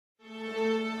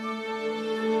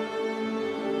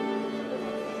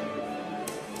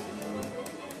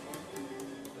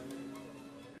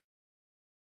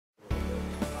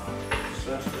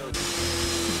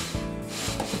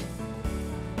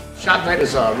Shop Night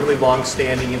is a really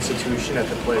long-standing institution at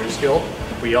the Players Guild.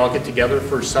 We all get together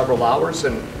for several hours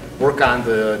and work on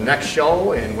the next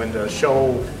show, and when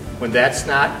that's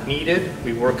not needed,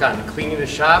 we work on cleaning the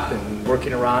shop and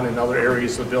working around in other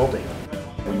areas of the building.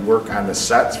 We work on the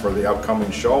sets for the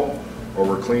upcoming show, or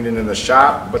we're cleaning in the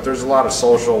shop, but there's a lot of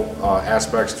social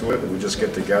aspects to it. We just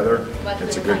get together.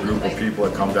 It's a good group of people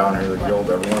that come down here to the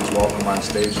Guild. Everyone's welcome on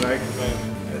stage night.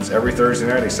 It's every Thursday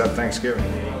night except Thanksgiving.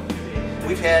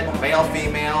 We've had male,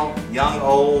 female, young,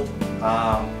 old,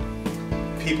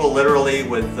 people literally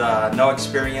with no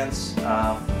experience,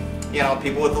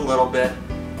 people with a little bit,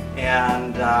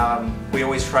 and we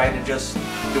always try to just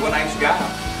do a nice job.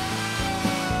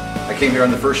 I came here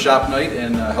on the first shop night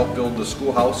and helped build the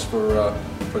schoolhouse for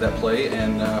that play,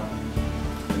 and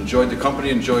enjoyed the company,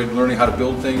 enjoyed learning how to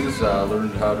build things,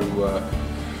 learned how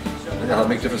to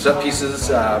make different set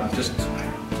pieces,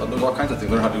 there's all kinds of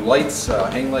things. Learn how to do lights,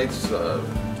 hang lights,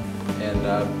 and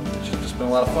it's just been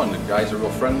a lot of fun. The guys are real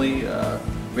friendly.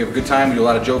 We have a good time. We do a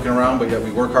lot of joking around, but yet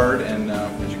we work hard. And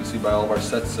as you can see by all of our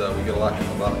sets, we get a lot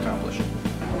accomplished.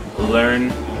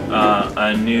 Learn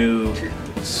a new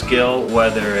skill,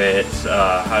 whether it's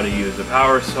how to use a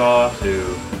power saw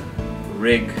to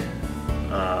rig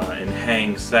and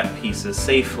hang set pieces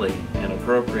safely and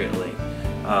appropriately.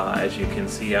 As you can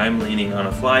see, I'm leaning on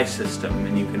a fly system,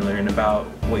 and you can learn about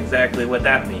exactly what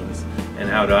that means and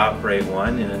how to operate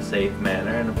one in a safe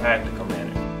manner and a practical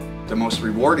manner. The most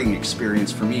rewarding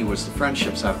experience for me was the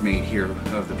friendships I've made here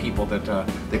of the people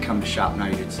that come to Shop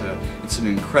Night. It's an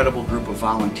incredible group of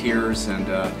volunteers, and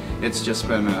it's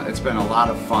been a lot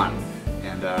of fun.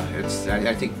 And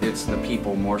I think it's the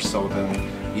people more so than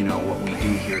what we do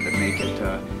here that make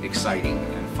it exciting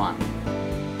and fun.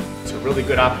 It's a really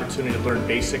good opportunity to learn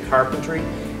basic carpentry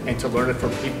and to learn it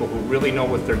from people who really know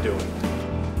what they're doing.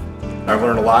 I've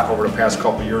learned a lot over the past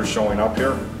couple years showing up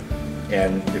here,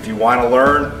 and if you want to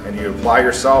learn and you apply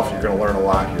yourself, you're going to learn a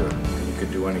lot here, and you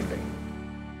can do anything.